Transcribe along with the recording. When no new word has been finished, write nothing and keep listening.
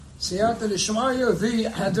Siyata Nishmaya, the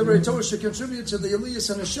Devrei Torah should contribute to the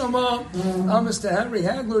Elias and Neshama. Mr. Henry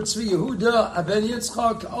Hagler, Tzvi Yehuda, Aben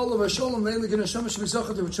Yitzchak, Oliver Sholem, Leilig and Neshama should be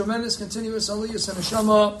Zochah to a tremendous continuous Elias and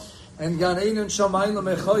Neshama, and Gan Ein Shamayim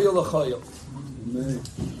Lemechoyel Lechoyel.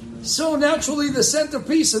 So naturally, the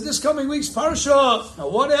centerpiece of this coming week's parsha.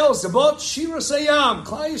 What else? About Shira Sayam.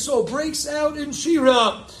 Klal Yisrael breaks out in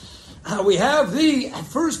Shira. We have the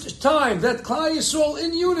first time that Klal Yisrael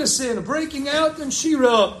in unison breaking out in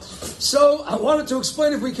Shira. So I wanted to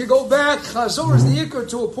explain, if we could go back, Chazor is the Ikar,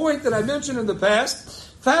 to a point that I mentioned in the past.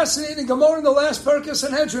 Fascinating Gemara in the last Perkei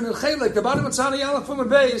Sanhedrin in Chelek, the bottom of Tzani Aleph from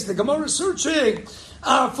Beis. The Gemara is searching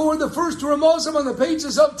for the first Ramazim on the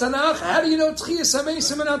pages of Tanakh. How do you know Tchias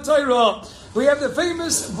HaMeisim in HaTorah? We have the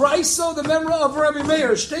famous Braiso, the memory of Rabbi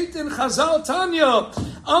Meir. State in Chazal Tanya,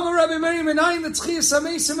 Amar Rabbi Meir Minayin the Tchias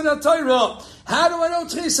HaMeisim in HaTorah. How do I know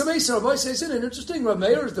Tchias HaMeisim? Rabbi says, isn't it interesting? Rabbi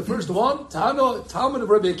Meir is the first one. Talmud of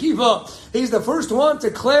Rabbi Akiva, he's the first one to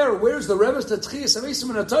declare where's the Rebbe to Tchias HaMeisim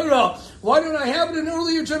in HaTorah. Why don't I have it in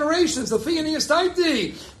earlier generations? The Fiyaniyas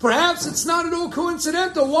Taiti. Perhaps it's not at all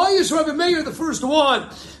coincidental. Why is Rabbi Meir the first one?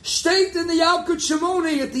 State in the Yalkut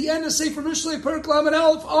Shimoni at the end of Sefer Mishlei Perek Lamed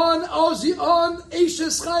Aleph on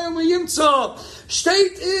Eishes Chayim Yimtza.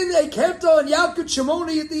 State in a Kepta on Yalkut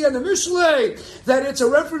Shimoni at the end of Mishlei that it's a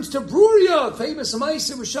reference to Bruria, famous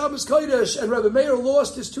Ma'asim with Shabbos Kodesh, and Rabbi Meir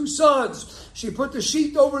lost his two sons. She put the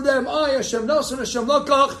sheet over them. Hashem Nas and Hashem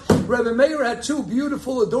Lakach. Rabbi Meir had two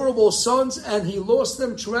beautiful, adorable sons, and he lost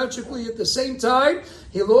them tragically at the same time.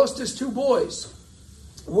 He lost his two boys.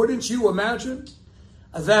 Wouldn't you imagine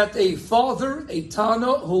that a father, a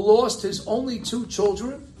Tana, who lost his only two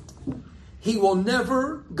children, he will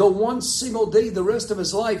never go one single day the rest of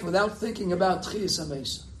his life without thinking about Tchias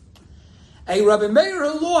HaMeisim. A Rabbi Meir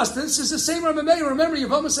who lost, this is the same Rabbi Meir, remember,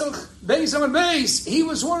 Yevam Beis Amid Beis, he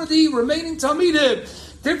was one of the remaining Talmidim.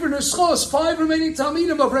 Different Neschos, 5 remaining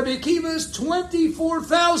Talmidim of Rabbi Akiva's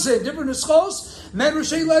 24,000. Different Neschos,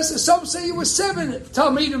 Medrash Eilas, some say it was 7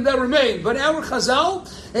 Talmidim that remained. But our Chazal,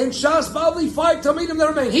 and Shas Bavli, 5 Talmidim that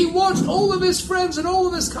remained. He watched all of his friends and all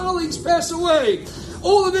of his colleagues pass away.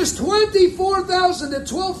 All of his 24,000 and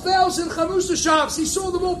 12,000 Chanusa shops, he saw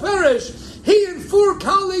them all perish. He and 4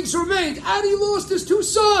 colleagues remained, and he lost his 2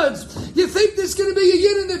 sons. You think there's going to be a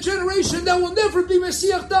Yid in the generation that will never be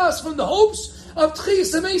Messiah Das from the hopes of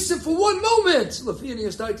Tchias HaMeisim for one moment? Lafiyani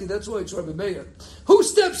Estaiti, that's why it's Rabbi Meir. Who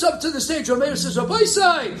steps up to the stage? Rabbi Meir says, Rabbi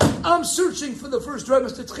Sai, I'm searching for the first Rebbe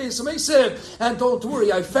to Tchias HaMeisim, and don't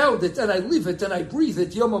worry, I found it, and I live it, and I breathe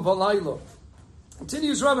it, Yom V'Layla.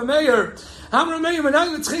 Continues Rabbi Meir. This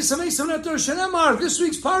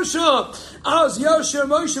week's parsha, Az Yasher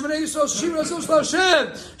Moshe B'nai Yisrael Shira Zos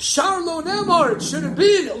L'Hashem Shar Lo Nemar. It should have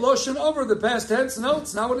been Loshen over the past tense. No,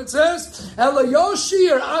 it's not what it says. Ela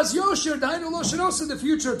Yoshir Az Yosher Dainu Loshen Os in the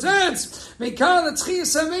future tense. Mekan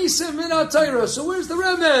Tchias HaMeisim Min HaTorah. So where's the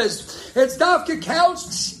remez? It's Davka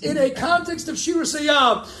couched in a context of Shira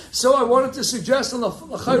Sayam. So I wanted to suggest on the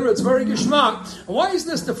Chayra, it's very gishmak. Why is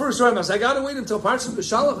this the first remez? I got to wait until Parshas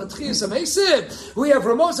B'Shalach and Tchias HaMeisim. We have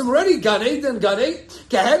Ramazim already, Gan Eden, Gan Eden,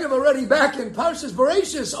 Kehenim already back in Parshas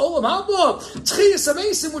Bereshis, Olam Haba, Tchias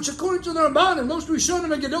HaMeisim, which according to the Ramban and most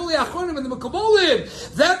Rishonim and Gedolei Achronim and the Mekabolim,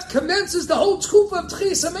 that commences the whole tkufa of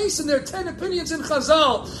Tchias HaMeisim. There are 10 opinions in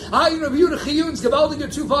Chazal. Ayin Rav Yehuda Chiyun's Gevaldiger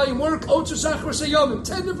 2-volume work, Otzer Sachar Sayomim,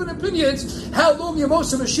 10 different opinions how long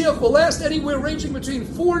Yemos Mashiach will last, anywhere ranging between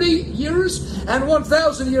 40 years and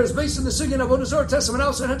 1,000 years, based on the Sigin of Avodah Zarah Testament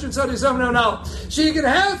House and Henry Tzadi Zamna now. So you can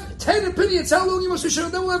have 10 opinions how long you must be sure,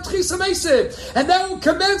 and then we'll have Tchias HaMeisim, and that will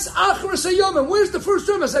commence Achras HaYom. And where's the first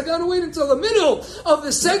Remes? I got to wait until the middle of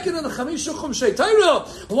the second of the Chamisha Chumshei Torah.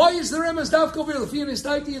 Why is the Remes Davka over here? It's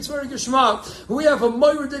very geschmack. We have a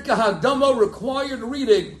Moyerdika Hagdama required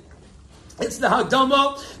reading. It's the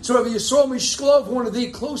Hagdama to Rabbi Yisrael Mishklov, one of the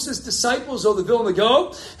closest disciples of the Vilna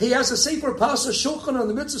Gaon. He has a Sefer Pasa Shulchan on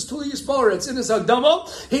the Mitzvahs Tuli Yisbar. It's in his Hagdama.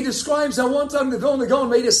 He describes how one time the Vilna Gaon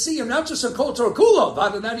made us see him, not just on Kol Torah Kula,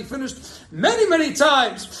 but that he finished many, many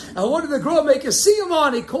times. And what did the Gra make us see him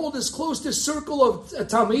on? He called his closest circle of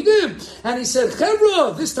Talmidim, and he said,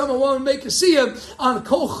 Chevra, this time I want to make us see him on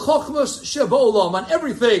Kol Chochmas Shebolam, on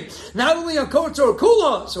everything. Not only on Kol Torah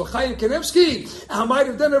Kula, so Chaim Kanevsky, I might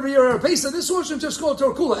have done every year at a Lamaisa, this wasn't just called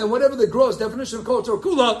Torah Kula, and whatever the gross definition of called Torah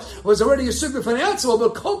Kula was already a sugya financial,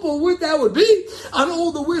 but coupled with that would be on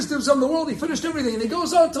all the wisdoms of the world. He finished everything, and he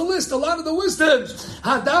goes on to list a lot of the wisdoms: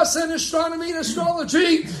 Hadassah and astronomy and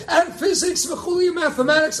astrology and physics, v'chuli,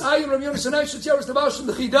 mathematics. Ayin Rav Yonasan Aishat Yaros Devash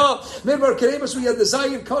the Chida Midbar Keremus. We had the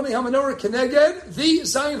Zayin Kani Hamanora Keneged, the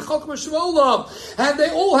Zayin Chokma Shmolam, and they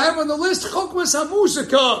all have on the list Chokmas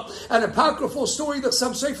HaMuzika, an apocryphal story that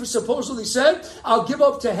some Sefer supposedly said, I'll give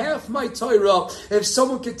up to half my Torah if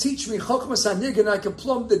someone could teach me Chokmas HaNigan. I could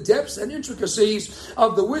plumb the depths and intricacies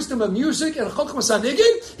of the wisdom of music and Chokmas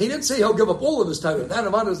HaNigan. He didn't say he'll give up all of his Torah. That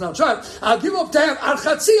Amana is not tried. I'll give up to half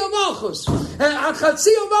Archatzi Malchus.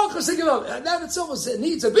 Archatzi Malchus to give up. And that itself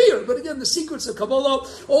needs a beer. But again, the secrets of Kabbalah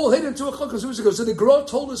all hidden to a Chokmas HaMuzika. So the Gra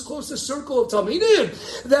told his closest circle of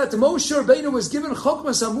Talmidim that Moshe Rabbeinu was given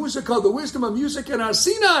Chokmas HaMuzika, the wisdom of music in Har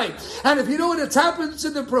Sinai. And if you know what it happens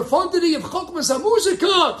in the profundity of Chokmas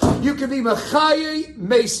HaMuzika, you can be Mechaye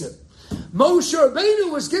Mesim. Moshe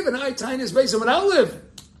Rabbeinu was given Aitainis Besim and Olive.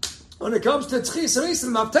 When it comes to Tchis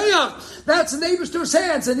and Mafteach, that's in Eibishter's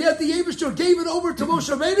hands, and yet the Eibishter gave it over to Moshe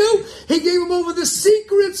Rabbeinu. He gave him over the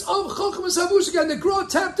secrets of Chokmas HaMuzika, and the Gra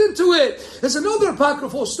tapped into it. There's another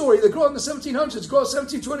apocryphal story. The Gra in the 1700s, Gra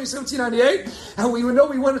 1720, 1798, and we know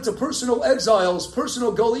we went into personal exiles,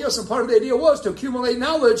 personal golios, and part of the idea was to accumulate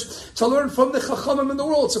knowledge, to learn from the Chachamim in the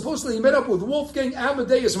world. Supposedly he met up with Wolfgang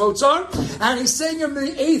Amadeus Mozart, and he sang him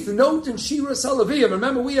the 8th note in Shira Salaviyim.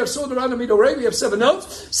 Remember, we have Sodar Anamido Rei, we have 7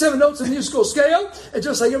 notes in the musical scale, and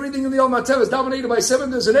just like everything in the Yom HaTev is dominated by 7,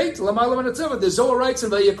 there's an 8, Lamalam and a 7. The Zohar writes in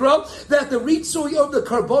Vayikra that the ritzui of the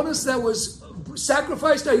Karbonis that was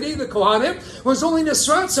sacrificed to the Kohanim was only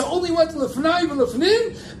Nesratza, only went Lefnai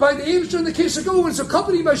V'Lefnim by the Eibishter and the Keshago, and was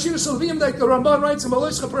accompanied by Shir Salavim, like the Ramban writes in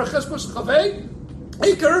Malosh Chaparachas Chavei.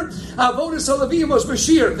 Iker Avodas Halavim was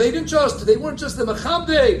Bashir. They weren't just the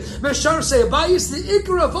Mechabde, Meshar Se'abayis. The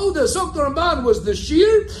Iker Avodas of the Ramban was the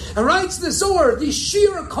Shir, and writes the Zohar, the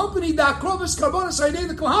Shir accompanied the Akrovas Karbonis Haidei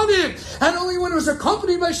the Kohanim, and only when it was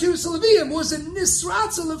accompanied by Shir Salavim was it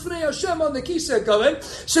Nisratza Lefnei Hashem on the Kisei Kaveh.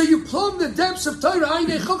 So you plumb the depths of Torah,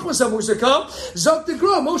 Haidei Chokmas HaMuzika. Zok the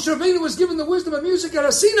Gra, Moshe Rabbeinu was given the wisdom of music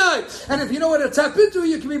at Sinai, and if you know what to tap into,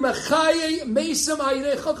 you can be Mechaye Mesim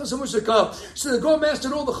Haidei Chokmas HaMuzika. So the Gra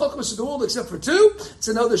mastered all the chokmas of the world except for 2. It's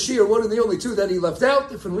another shir, one of the only 2 that he left out.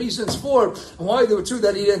 Different reasons for why there were 2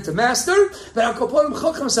 that he didn't master. But Akoponim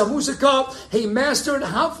chokmas HaMuzika, he mastered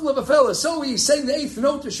Hafla B'Fela. So he sang the 8th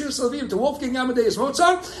note to Shir Salavim to Wolfgang Amadeus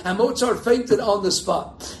Mozart, and Mozart fainted on the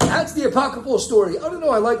spot. That's the apocryphal story. I don't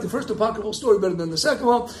know, I like the first apocryphal story better than the second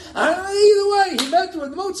one. Either way, he met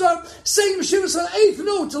with Mozart, sang Shir Salavim 8th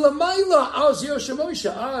note to Lamaila, Az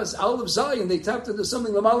Yoshemoisha, Az Aleph Zayin. They tapped into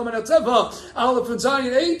something Lamalam and Ateva, Aleph and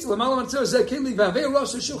Zayin 8.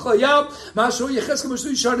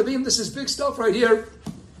 This is big stuff right here.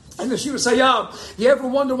 And the Shira Sayyab, you ever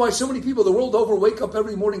wonder why so many people the world over wake up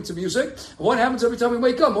every morning to music? What happens every time we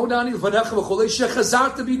wake up? Every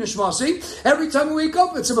time we wake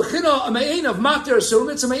up, it's a mechina, a me'in of mater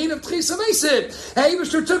surim, it's a me'in of tchis amesid.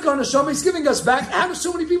 Eibishter took on a shama, he's giving us back. How do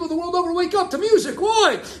so many people the world over wake up to music?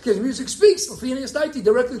 Why? Because music speaks directly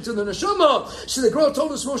to the neshama. So the girl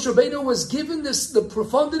told us Moshe Rabbeinu was given the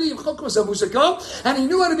profundity of Chokmas HaMuzika, and he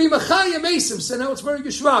knew how to be Mechaya Mesim. So now it's very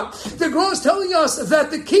geshmak. The girl is telling us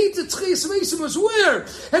that the key to Tchis Mesim was where?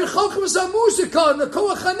 And Chokmas HaMuzika, and the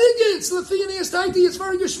Koach HaNigin, it's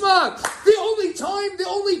very geshmak. The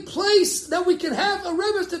only place that we can have a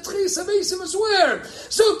Rebbe to Tchis Mesim is where?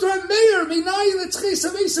 So Dr. Meir, Minayi the Tchis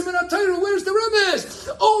Mesim in Atayra, where's the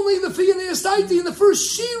Rebbe? Only the Fiyanis Taiti in the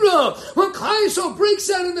first Shira, when Klaiso breaks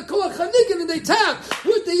out in the Koach HaNigin, and they tap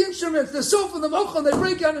with the instruments, the sofa, the mochel, they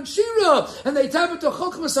break out in Shira, and they tap into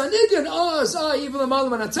Chokmas HaNigin, even the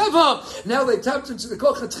Malam and Ateva. Now they tapped into the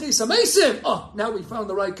Koach HaTchis HaMesim. Now we found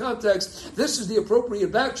the right context. This is the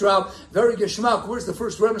appropriate backdrop. Very geshmak. Where's the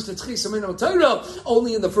first reference to Tchis HaMesim Torah?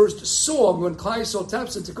 Only in the first song, when Klai Yisrael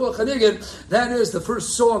taps into Koach HaNigin. That is the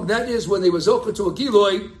first song. That is when they were zocher to a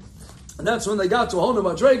Giloi. And that's when they got to Hona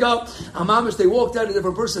Madrega. Amamish, they walked out a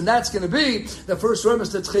different person. That's going to be the first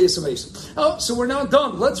remes to Tchiyas HaMesim. Oh, so we're now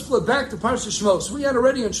done. Let's flip back to Parsha Shmos. We had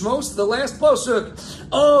already in Shmos the last pasuk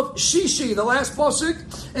of Shishi, the last pasuk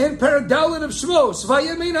in Perek Dalet of Shmos.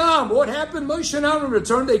 Vayeminam. What happened? Moshe and Aaron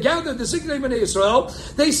returned. They gathered the Ziknei Bnei Yisrael.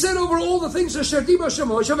 They said over all the things that Sherdiba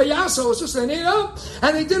Shemoshe,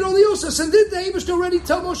 and they did all the Yosef. And did the Eibush already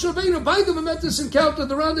tell Moshe Rabbeinu by the momentous encounter,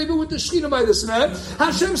 the rendezvous with the Shechina by the Sneh?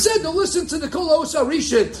 Hashem said, "Don't listen listen to the Kol Osa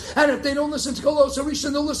Rishon, and if they don't listen to Kol Osa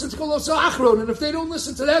Rishon, they'll listen to Kol Osa Achron, and if they don't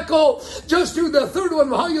listen to that call, just do the third one,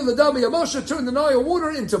 V'hayu L'dami Amasha, turn the Nile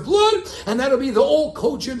water into blood, and that'll be the all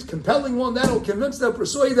cogent, compelling one that'll convince them,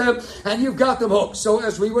 persuade them, and you've got them hooked. So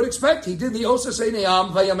as we would expect, he did the Osa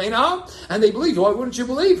Seineam Vayamenam, and they believed. Why wouldn't you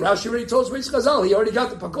believe? Rashi already told us Chazal. He already got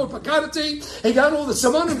the Pakot Pakarati, he got all the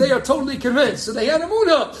Samanim, they are totally convinced. So they had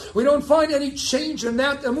Emunah. We don't find any change in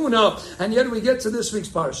that Emunah, and yet we get to this week's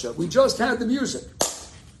Parsha. We just had the music.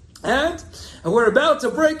 And we're about to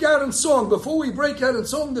break out in song. Before we break out in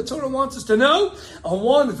song, the Torah wants us to know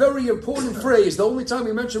one very important phrase. The only time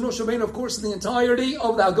we mention Moshe Rabbeinu, of course, in the entirety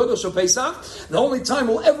of the Haggadah Shel Pesach. The only time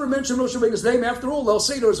we'll ever mention Moshe Rabbeinu's name. After all, the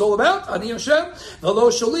Seder is all about Ani Hashem,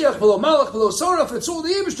 V'lo Shaliach, V'lo Malach, V'lo Saraf. It's all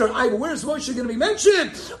the Eibishter. Where's Moshe going to be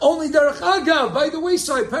mentioned? Only Derech Agav, by the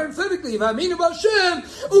wayside, parenthetically. V'aminu Hashem,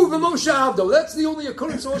 Uva Moshe Avdo. That's the only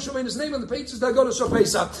occurrence of Moshe Rabbeinu's name on the pages of the Haggadah Shel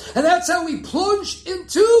Pesach. And that's how we plunge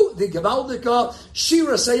into the Gevaldika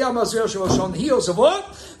Shira Sayam Azir Shavash on the heels of what?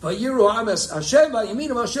 Vayiru Ames Hashem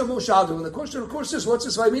Vayiminu Hashem Moshe Avdo. And the question, of course, is what's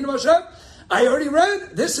this Vayiminu Hashem? I already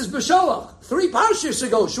read. This is B'Shalach 3 parshas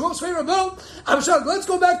ago. Shmos Ve'Rabel. Let's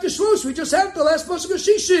go back to Shmos. We just had the last pasuk of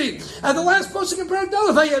Shishi and the last pasuk in Perek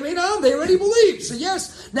Daled. They already believe. So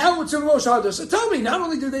yes, now it's in Moshe Avdo. So tell me, not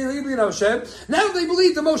only do they believe in Hashem, now they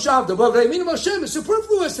believe in Moshe Avdo. But Vayiminu Hashem is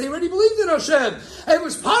superfluous. They already believed in Hashem. It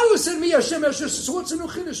was Parus and me Hashem. So what's the new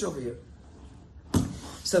chiddush over here?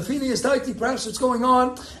 Stafini is tighty, perhaps what's going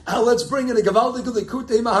on. Let's bring in a Gavaldik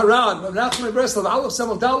Likutei Maharan. Rav Nachman Breslov, Aleph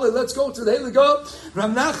Samavdaleh. Let's go to the Heligo.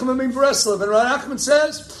 Rav Nachman in Breslov. And Rav Nachman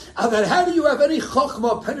says that how do you have any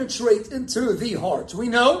Chokhmah penetrate into the heart? We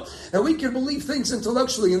know that we can believe things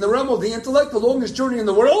intellectually. In the realm of the intellect, the longest journey in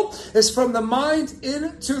the world is from the mind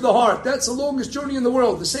into the heart. That's the longest journey in the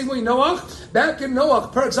world. The same way Noach, back in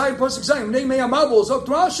Noach, Perek Zayin, Pasuk Zayin, Nei Mei Amabel, Zok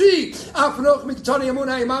Rashi, Afnoch Miktani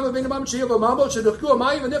Amunai Imam Ben Imam Sheyav Amabel, Shedachku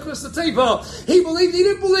Amayim, he believed, he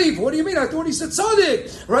didn't believe. What do you mean? I thought he said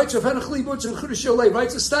tzaddik. Writes Rav Henachli Butch and Chudash Yolei.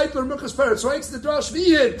 Writes a Stipler, Merchas Peretz. Writes the Drash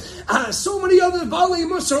V'Yid. So many other Balei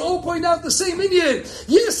Musar all point out the same Indian.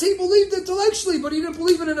 Yes, he believed intellectually, but he didn't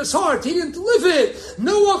believe it in his heart. He didn't live it.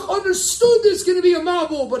 Noach understood there's going to be a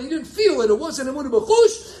Mabul, but he didn't feel it. It wasn't Emunah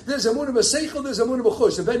B'chush. There's Emunah B'seichel. There's Emunah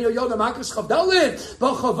B'chush. The Ben Yoyada Makas Chavdalin.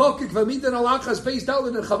 B'chavakik V'midan Alachas Beis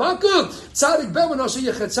Dalin and Chavakuk. Tzaddik Ben Menashe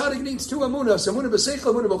Yechet. Tzaddik needs 2 Emunahs. Emunah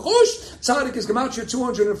B'seichel, Emunah B'chush. Tzaddik is Gematria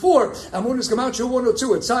 204. Amunah is Gematria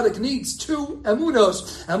 102. A tzaddik needs 2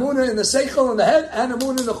 Amunahs. Amunah in the Seichel in the head, and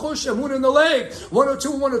Amunah in the Chush, Amunah in the leg.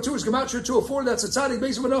 102 and 102 is Gematria 204. That's a tzaddik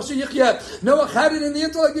based on Menashe Yechet. Noach had it in the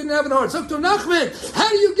intellect, didn't have it in the heart. Dr. Nachman, how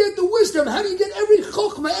do you get the wisdom? How do you get every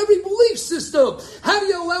chokhmah, every belief system? How do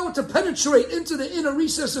you allow it to penetrate into the inner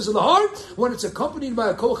recesses of the heart when it's accompanied by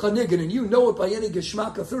a kol chanigin, and you know it by any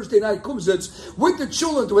geschmack, a Thursday night kumsitz, with the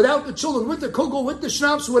children, without the children, with the kugel, with the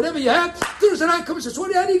schnapps, whatever you have, Thursday night kumsitz.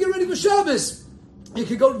 How do you get ready for Shabbos? You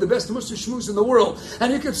could go to the best Musar Shmuz in the world,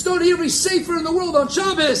 and you could start every sefer in the world on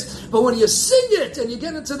Shabbos. But when you sing it and you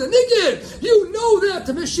get into the niggin, you know that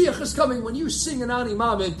the Mashiach is coming. When you sing an Ani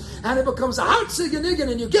Mamin, and it becomes a hot sing and niggin,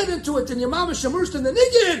 and you get into it, and your mamish immersed in the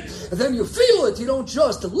niggin, and then you feel it. You don't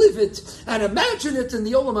just live it and imagine it in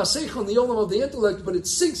the Olam HaSeichel, in the Olam of the intellect, but it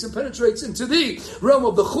sinks and penetrates into the realm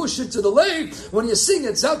of the Chush, into the Lev. When you sing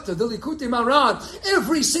it, Zakta, the Likutei Maran,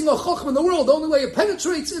 every single Chochmah in the world, the only way it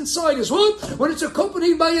penetrates inside is what? When it's accompanied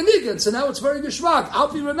by a niggin. So now it's very geshmak.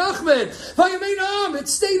 Alpi Renachman, Vayameinam, it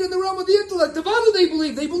stayed in the realm of the intellect. The Vada they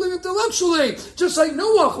believe intellectually. Just like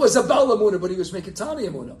Noach was a Baal Amunah, but he was Mekatani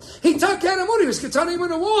Amunah. He took Amunah, he was Katani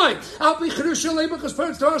Amunah. Why? Alpi Cherush Shalei, because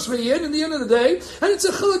parents to us in the end of the day, and it's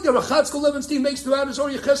a chilik that Rachatzko Levenstein makes throughout his Or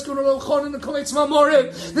Yechesku and Rochon and the Kovetz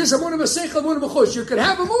Mamorim. There's Amunah V'Seichel, Amunah B'chush. You can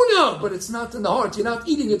have Amunah, but it's not in the heart. You're not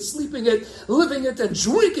eating it, sleeping it, living it, and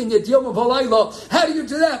drinking it Yom Halayla. How do you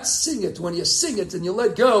do that? Sing it. When you sing it and you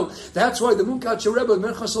let go. That's why the Munkat Rebbe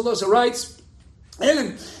Menchas Alosa writes,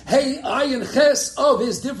 and hey, ayin ches of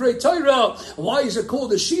his divrei Torah. Why is it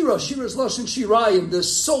called a shira? Shira is lashon shirayim. The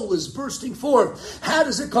soul is bursting forth. How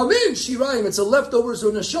does it come in? Shirayim. It's a leftovers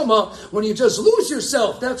of neshama. When you just lose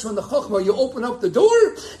yourself, that's when the chokhmah, you open up the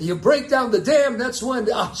door, you break down the dam. That's when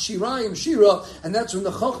shirayim shira, and that's when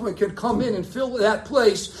the chokhmah can come in and fill that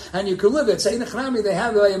place, and you can live it. Say nechnami, they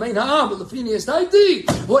have yamein ha'am, lefini is taiti.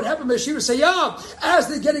 What happened with shira sayam? As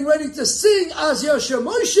they're getting ready to sing as Yashem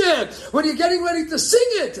Moshe, when you're getting ready to to sing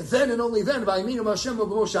it. Then and only then, Vayaminu Hashem of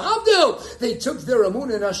Moshe Avdil, they took their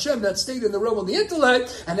amun in Hashem that stayed in the realm of the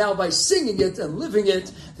intellect, and now by singing it and living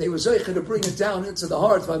it, they were zeicha to bring it down into the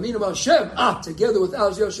heart. Vayaminu Hashem, together with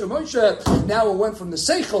Az Yosher Moshe, now it went from the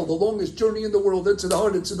seichel, the longest journey in the world, into the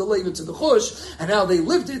heart, into the lev, into the chush, and now they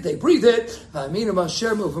lived it, they breathed it. Vayaminu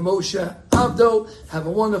Hashem of Moshe Avdil. Have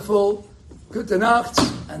a wonderful good nacht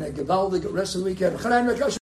and a gewaldige rest of the weekend.